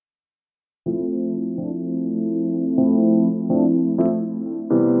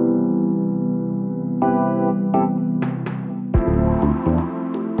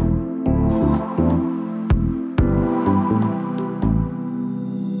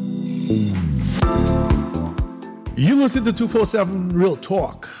You listen to 247 Real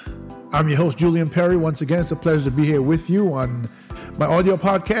Talk. I'm your host, Julian Perry. Once again, it's a pleasure to be here with you on my audio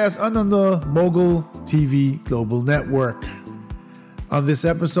podcast and on the Mogul TV Global Network. On this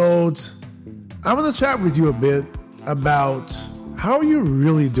episode, I'm going to chat with you a bit about how you're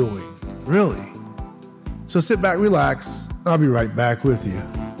really doing. Really. So sit back, relax. I'll be right back with you.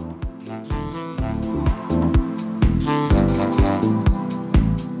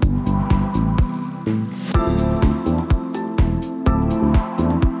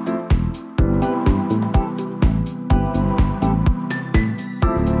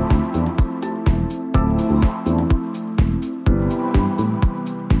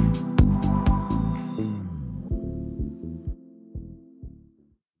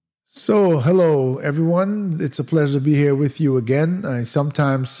 So, hello everyone. It's a pleasure to be here with you again. I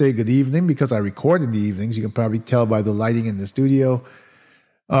sometimes say good evening because I record in the evenings. You can probably tell by the lighting in the studio.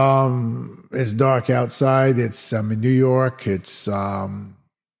 It's dark outside. I'm in New York. It's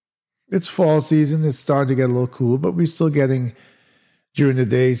fall season. It's starting to get a little cool, but we're still getting during the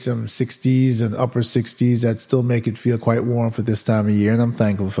day some 60s and upper 60s that still make it feel quite warm for this time of year, and I'm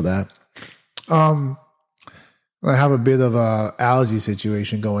thankful for that. I have a bit of a allergy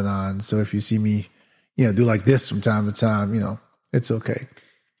situation going on. So if you see me, do like this from time to time, it's okay.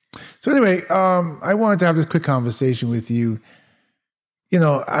 So anyway, I wanted to have this quick conversation with you.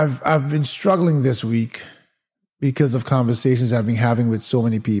 I've been struggling this week because of conversations I've been having with so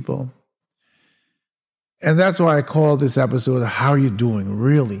many people. And that's why I called this episode, How Are You Doing?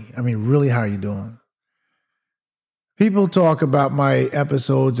 Really? I mean, really, how are you doing? People talk about my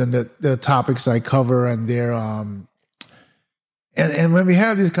episodes and the topics I cover and their and when we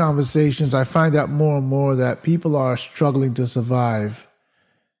have these conversations, I find out more and more that people are struggling to survive,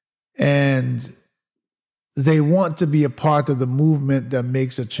 and they want to be a part of the movement that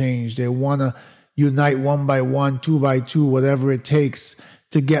makes a change. They want to unite one by one, two by two, whatever it takes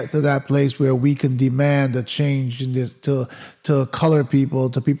to get to that place where we can demand a change in this to colored people,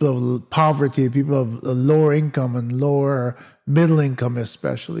 to people of poverty, people of lower income and lower middle income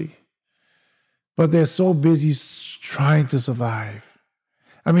especially. But they're so busy trying to survive.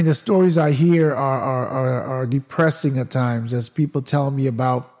 I mean, the stories I hear are depressing at times as people tell me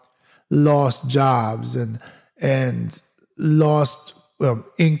about lost jobs and lost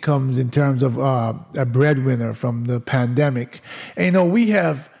incomes in terms of a breadwinner from the pandemic. And we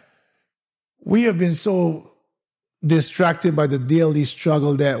have been so distracted by the daily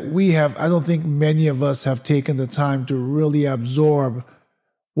struggle that I don't think many of us have taken the time to really absorb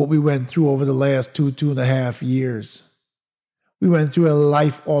what we went through over the last 2.5 years. We went through a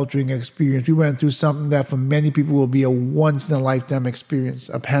life-altering experience. We went through something that for many people will be a once-in-a-lifetime experience,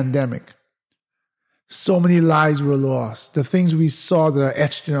 a pandemic. So many lives were lost. The things we saw that are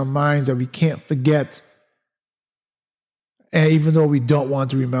etched in our minds that we can't forget, and even though we don't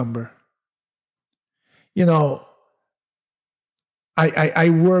want to remember. I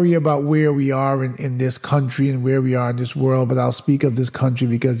worry about where we are in this country and where we are in this world, but I'll speak of this country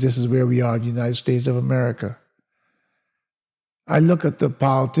because this is where we are in the United States of America. I look at the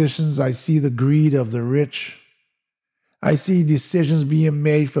politicians. I see the greed of the rich. I see decisions being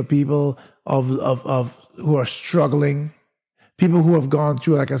made for people of who are struggling, people who have gone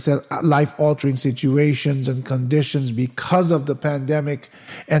through, like I said, life-altering situations and conditions because of the pandemic,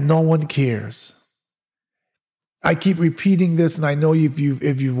 and no one cares. I keep repeating this, and I know if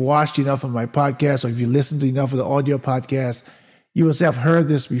you've watched enough of my podcast or if you listened to enough of the audio podcast, you will have heard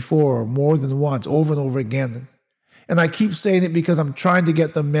this before more than once, over and over again. And I keep saying it because I'm trying to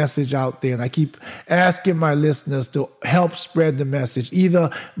get the message out there. And I keep asking my listeners to help spread the message,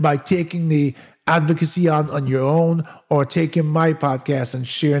 either by taking the advocacy on your own or taking my podcast and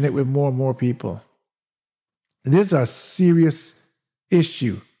sharing it with more and more people. This is a serious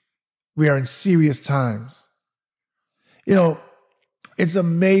issue. We are in serious times. It's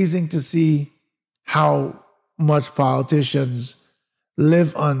amazing to see how much politicians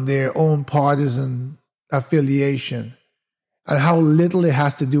live on their own partisan affiliation and how little it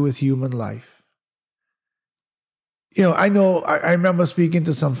has to do with human life. I remember speaking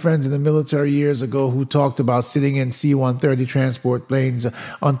to some friends in the military years ago who talked about sitting in C-130 transport planes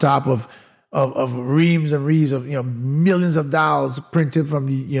on top of reams and reams of millions of dollars printed from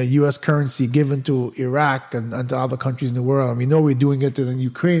the U.S. currency given to Iraq and to other countries in the world. And we know we're doing it in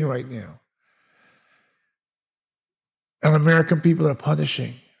Ukraine right now. And American people are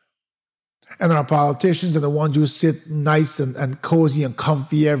punishing. And our politicians are the ones who sit nice and cozy and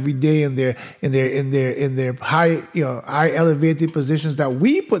comfy every day in their high elevated positions that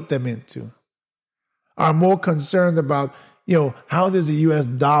we put them into, are more concerned about how does the US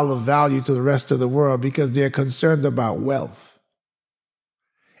dollar value to the rest of the world? Because they're concerned about wealth.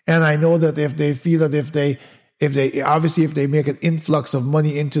 And I know that if they feel that if they make an influx of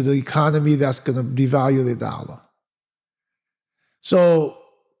money into the economy, that's going to devalue the dollar. So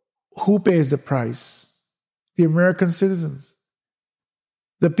who pays the price? The American citizens.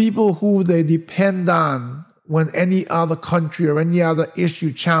 The people who they depend on when any other country or any other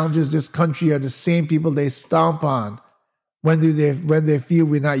issue challenges this country are the same people they stomp on when they feel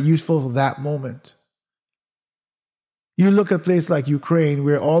we're not useful for that moment. You look at a place like Ukraine,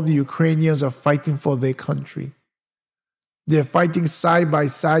 where all the Ukrainians are fighting for their country. They're fighting side by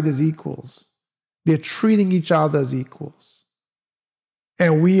side as equals. They're treating each other as equals.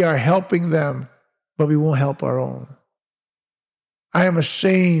 And we are helping them, but we won't help our own. I am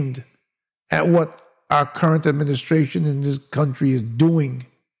ashamed at what our current administration in this country is doing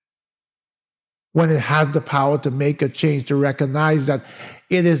when it has the power to make a change, to recognize that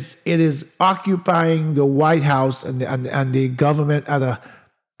it is occupying the White House and the government at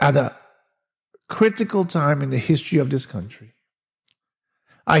a critical time in the history of this country.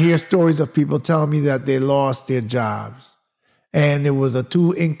 I hear stories of people telling me that they lost their jobs, and it was a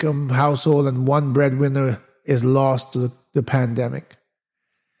 2-income household and one breadwinner is lost to the pandemic.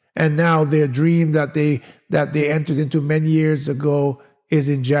 And now their dream that they entered into many years ago is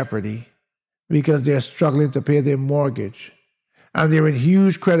in jeopardy because they're struggling to pay their mortgage. And they're in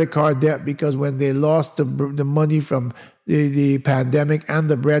huge credit card debt because when they lost the money from the pandemic and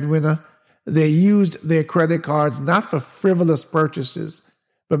the breadwinner, they used their credit cards not for frivolous purchases,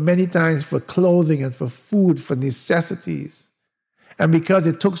 but many times for clothing and for food, for necessities. And because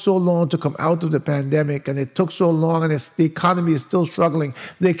it took so long to come out of the pandemic and it took so long and the economy is still struggling,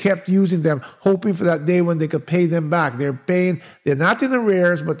 they kept using them, hoping for that day when they could pay them back. They're not in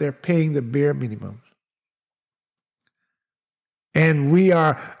arrears, but they're paying the bare minimum. And we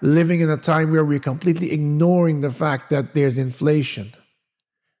are living in a time where we're completely ignoring the fact that there's inflation.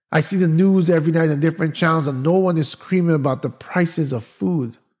 I see the news every night on different channels and no one is screaming about the prices of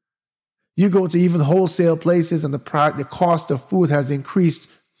food. You go to even wholesale places and the cost of food has increased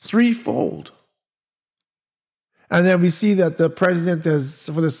threefold. And then we see that the president has,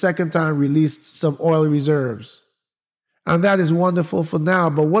 for the second time, released some oil reserves. And that is wonderful for now.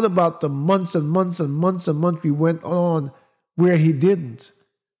 But what about the months and months and months and months we went on where he didn't?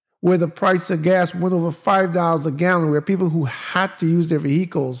 Where the price of gas went over $5 a gallon, where people who had to use their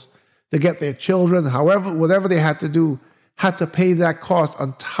vehicles to get their children, whatever they had to do, had to pay that cost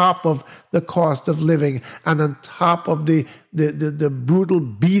on top of the cost of living and on top of the brutal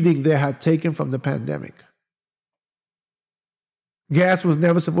beating they had taken from the pandemic. Gas was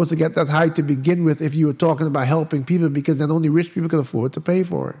never supposed to get that high to begin with if you were talking about helping people, because then only rich people could afford to pay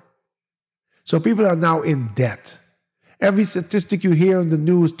for it. So people are now in debt. Every statistic you hear in the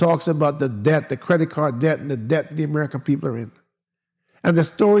news talks about the debt, the credit card debt, and the debt the American people are in. And the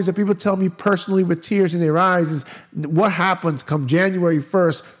stories that people tell me personally with tears in their eyes is what happens come January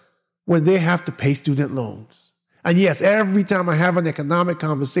 1st when they have to pay student loans. And yes, every time I have an economic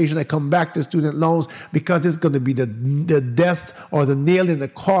conversation, I come back to student loans because it's going to be the death or the nail in the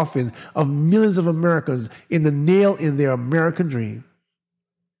coffin of millions of Americans in the nail in their American dream.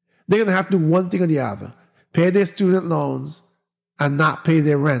 They're going to have to do one thing or the other: pay their student loans and not pay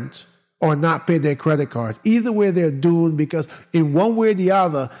their rent, or not pay their credit cards. Either way, they're doomed, because in one way or the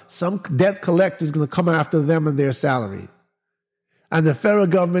other, some debt collector is going to come after them and their salary. And the federal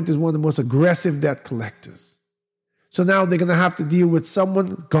government is one of the most aggressive debt collectors. So now they're going to have to deal with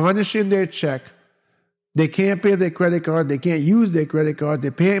someone garnishing their check. They can't pay their credit card. They can't use their credit card.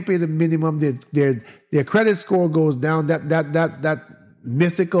 They can't pay the minimum. Their credit score goes down. That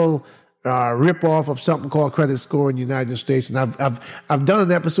mythical rip-off of something called credit score in the United States. And I've done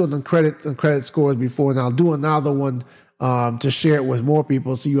an episode on credit scores before, and I'll do another one to share it with more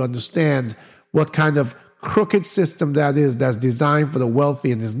people so you understand what kind of crooked system that is, that's designed for the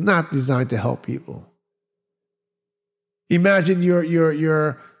wealthy and is not designed to help people. Imagine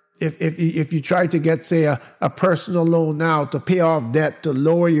if you try to get, say, a personal loan now to pay off debt, to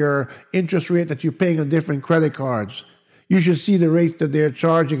lower your interest rate that you're paying on different credit cards. You should see the rates that they're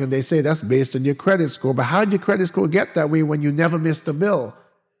charging, and they say that's based on your credit score. But how did your credit score get that way when you never missed a bill?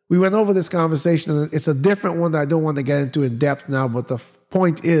 We went over this conversation, and it's a different one that I don't want to get into in depth now, but the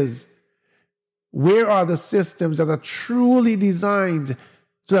point is, where are the systems that are truly designed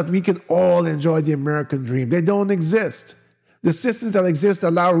so that we can all enjoy the American dream? They don't exist. The systems that exist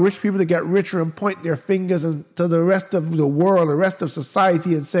allow rich people to get richer and point their fingers to the rest of the world, the rest of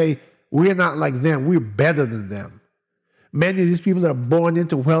society, and say, we're not like them, we're better than them. Many of these people are born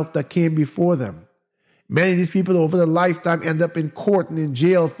into wealth that came before them. Many of these people over their lifetime end up in court and in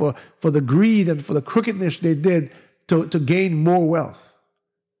jail for the greed and for the crookedness they did to gain more wealth.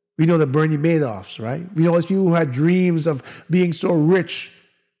 We know the Bernie Madoffs, right? We know those people who had dreams of being so rich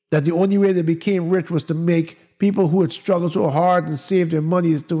that the only way they became rich was to make people who had struggled so hard and saved their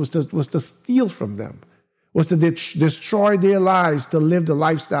money was to steal from them, was to destroy their lives to live the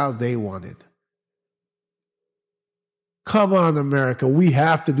lifestyles they wanted. Come on, America. We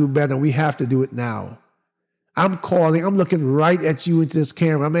have to do better. We have to do it now. I'm looking right at you into this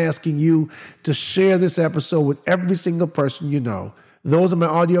camera. I'm asking you to share this episode with every single person you know. Those on my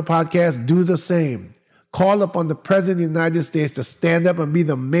audio podcast, do the same. Call upon the President of the United States to stand up and be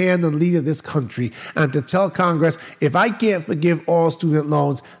the man and leader of this country and to tell Congress, if I can't forgive all student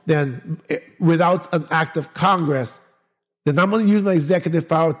loans, then without an act of Congress, then I'm going to use my executive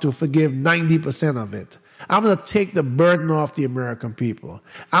power to forgive 90% of it. I'm going to take the burden off the American people.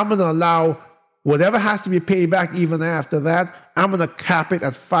 I'm going to allow whatever has to be paid back even after that, I'm going to cap it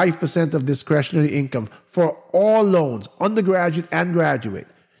at 5% of discretionary income for all loans, undergraduate and graduate.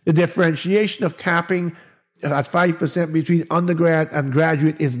 The differentiation of capping at 5% between undergrad and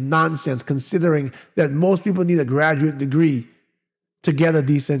graduate is nonsense, considering that most people need a graduate degree to get a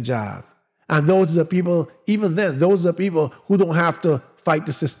decent job. And those are people, even then, those are people who don't have to fight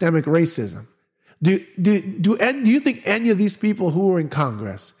the systemic racism. Do you think any of these people who are in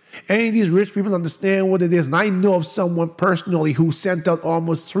Congress, any of these rich people understand what it is? And I know of someone personally who sent out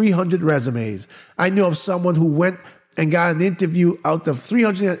almost 300 resumes. I know of someone who went and got an interview. Out of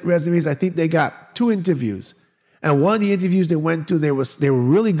 300 resumes, I think they got 2 interviews. And one of the interviews they went to, they were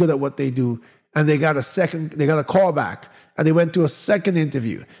really good at what they do, and they got a call back. And they went to a second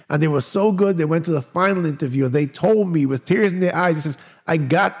interview. And they were so good, they went to the final interview. And they told me with tears in their eyes, they says, I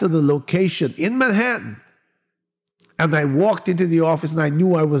got to the location in Manhattan. And I walked into the office and I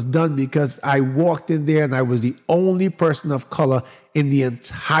knew I was done because I walked in there and I was the only person of color in the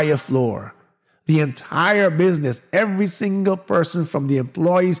entire floor. The entire business, every single person from the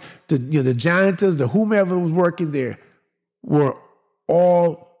employees to the janitors, to whomever was working there, were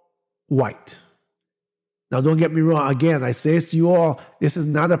all white. Now, don't get me wrong. Again, I say this to you all. This is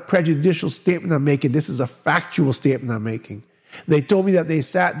not a prejudicial statement I'm making. This is a factual statement I'm making. They told me that they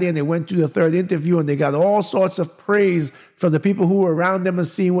sat there and they went through the third interview and they got all sorts of praise from the people who were around them and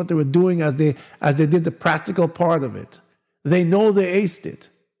seeing what they were doing as they did the practical part of it. They know they aced it.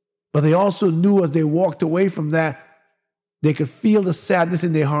 But they also knew as they walked away from that, they could feel the sadness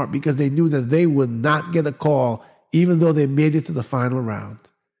in their heart because they knew that they would not get a call even though they made it to the final round.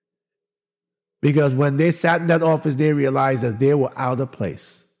 Because when they sat in that office, they realized that they were out of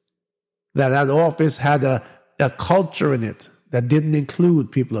place. That office had a culture in it that didn't include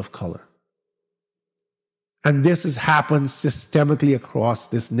people of color. And this has happened systemically across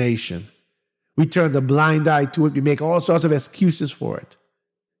this nation. We turn the blind eye to it. We make all sorts of excuses for it.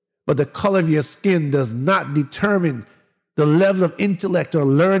 But the color of your skin does not determine the level of intellect or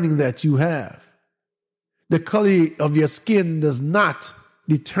learning that you have. The color of your skin does not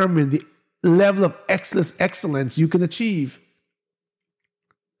determine the level of excellence you can achieve.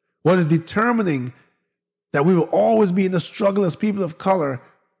 What is determining that we will always be in the struggle as people of color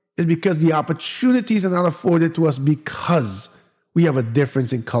is because the opportunities are not afforded to us because we have a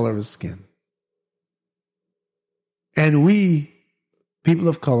difference in color of skin. And we, people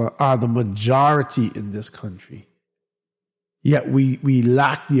of color, are the majority in this country. Yet we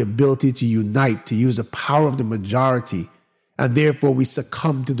lack the ability to unite, to use the power of the majority, and therefore we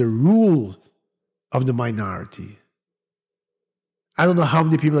succumb to the rule of the minority. I don't know how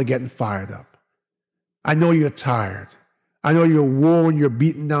many people are getting fired up. I know you're tired. I know you're worn, you're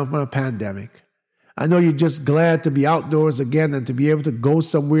beaten down from a pandemic. I know you're just glad to be outdoors again and to be able to go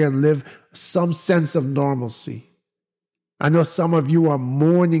somewhere and live some sense of normalcy. I know some of you are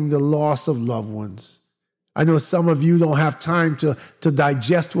mourning the loss of loved ones. I know some of you don't have time to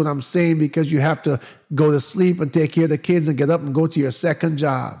digest what I'm saying because you have to go to sleep and take care of the kids and get up and go to your second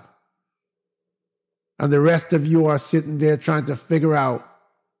job. And the rest of you are sitting there trying to figure out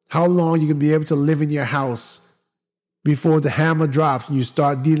how long you can be able to live in your house before the hammer drops and you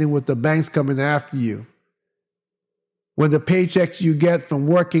start dealing with the banks coming after you. When the paychecks you get from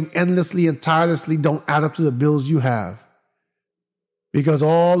working endlessly and tirelessly don't add up to the bills you have. Because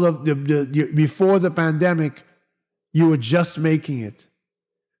all of before the pandemic, you were just making it.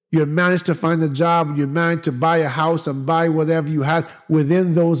 You had managed to find a job, you managed to buy a house and buy whatever you had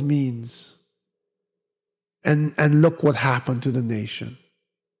within those means. And look what happened to the nation.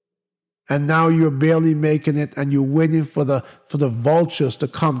 And now you're barely making it and you're waiting for the vultures to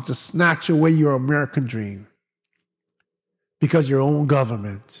come to snatch away your American dream. Because your own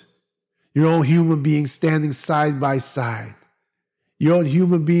government, Your own human beings standing side by side. Your own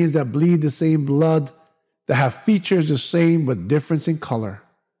human beings that bleed the same blood, that have features the same but difference in color.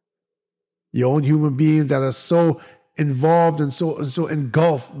 Your own human beings that are so involved and so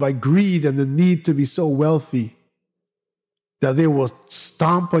engulfed by greed and the need to be so wealthy that they will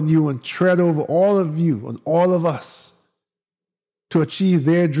stomp on you and tread over all of you and all of us to achieve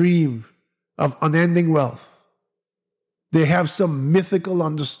their dream of unending wealth. They have some mythical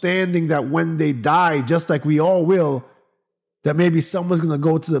understanding that when they die, just like we all will, that maybe someone's going to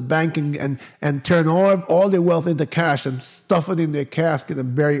go to the bank and turn all their wealth into cash and stuff it in their casket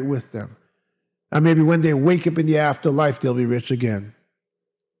and bury it with them. And maybe when they wake up in the afterlife, they'll be rich again.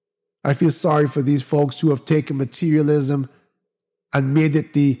 I feel sorry for these folks who have taken materialism and made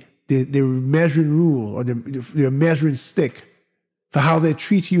it the measuring rule or the measuring stick for how they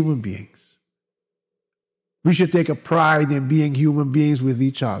treat human beings. We should take a pride in being human beings with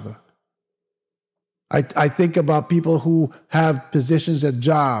each other. I think about people who have positions at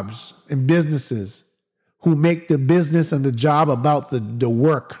jobs and businesses, who make the business and the job about the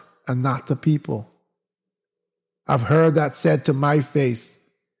work and not the people. I've heard that said to my face,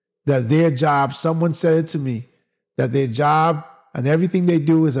 that their job, someone said it to me, that their job and everything they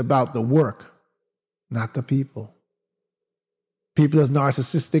do is about the work, not the people. People as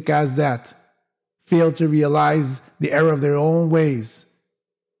narcissistic as that fail to realize the error of their own ways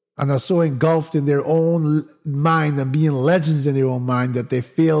and are so engulfed in their own mind and being legends in their own mind that they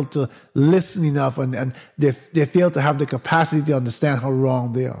fail to listen enough and they fail to have the capacity to understand how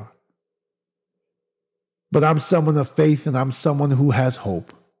wrong they are. But I'm someone of faith and I'm someone who has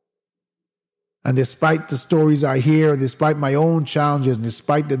hope. And despite the stories I hear, and despite my own challenges, and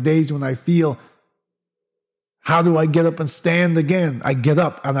despite the days when I feel, how do I get up and stand again? I get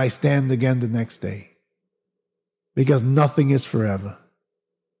up and I stand again the next day. Because nothing is forever.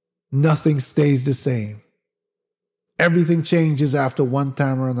 Nothing stays the same. Everything changes after one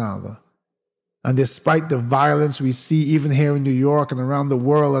time or another. And despite the violence we see even here in New York and around the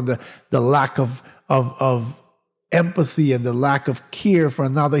world, and the lack of empathy and the lack of care for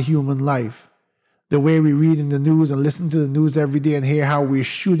another human life, the way we read in the news and listen to the news every day and hear how we're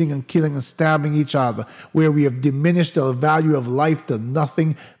shooting and killing and stabbing each other, where we have diminished the value of life to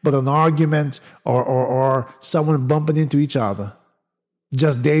nothing but an argument or someone bumping into each other.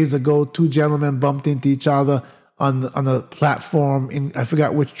 Just days ago, two gentlemen bumped into each other on a platform in, I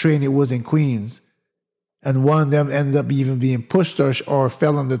forgot which train it was in Queens. And one of them ended up even being pushed or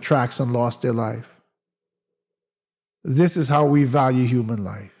fell on the tracks and lost their life. This is how we value human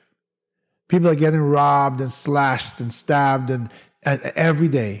life. People are getting robbed and slashed and stabbed and every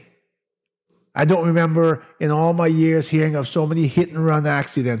day. I don't remember in all my years hearing of so many hit and run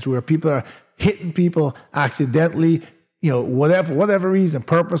accidents where people are hitting people accidentally, whatever reason,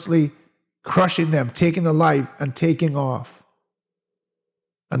 purposely crushing them, taking a life and taking off.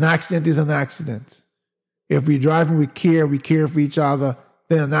 An accident is an accident. If we're driving with care, we care for each other,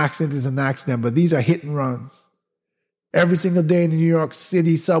 then an accident is an accident. But these are hit and runs. Every single day in the New York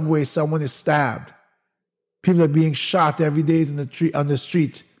City subway, someone is stabbed. People are being shot every day on the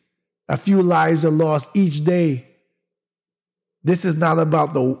street. A few lives are lost each day. This is not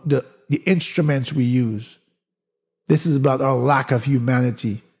about the instruments we use. This is about our lack of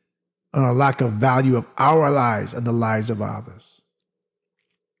humanity and our lack of value of our lives and the lives of others.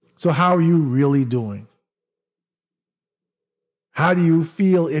 So how are you really doing? How do you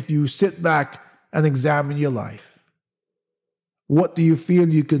feel if you sit back and examine your life? What do you feel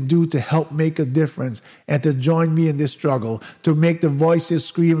you can do to help make a difference and to join me in this struggle, to make the voices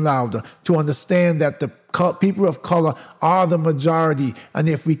scream louder, to understand that the people of color are the majority, and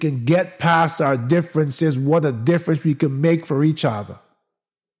if we can get past our differences, what a difference we can make for each other.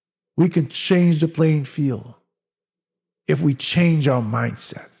 We can change the playing field if we change our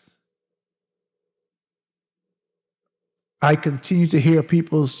mindsets. I continue to hear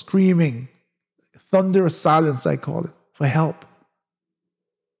people screaming, thunderous silence I call it, for help.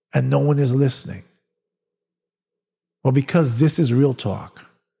 And no one is listening. Well, because this is real talk,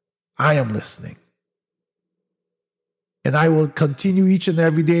 I am listening. And I will continue each and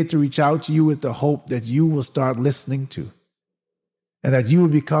every day to reach out to you with the hope that you will start listening to. And that you will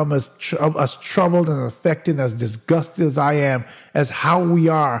become as troubled and affected, as disgusted as I am, as how we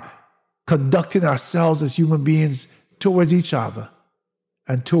are conducting ourselves as human beings towards each other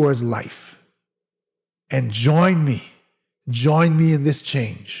and towards life. And join me in this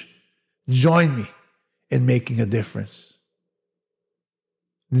change. Join me in making a difference.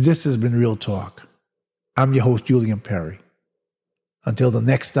 This has been Real Talk. I'm your host, Julian Perry. Until the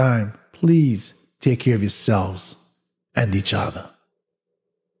next time, please take care of yourselves and each other.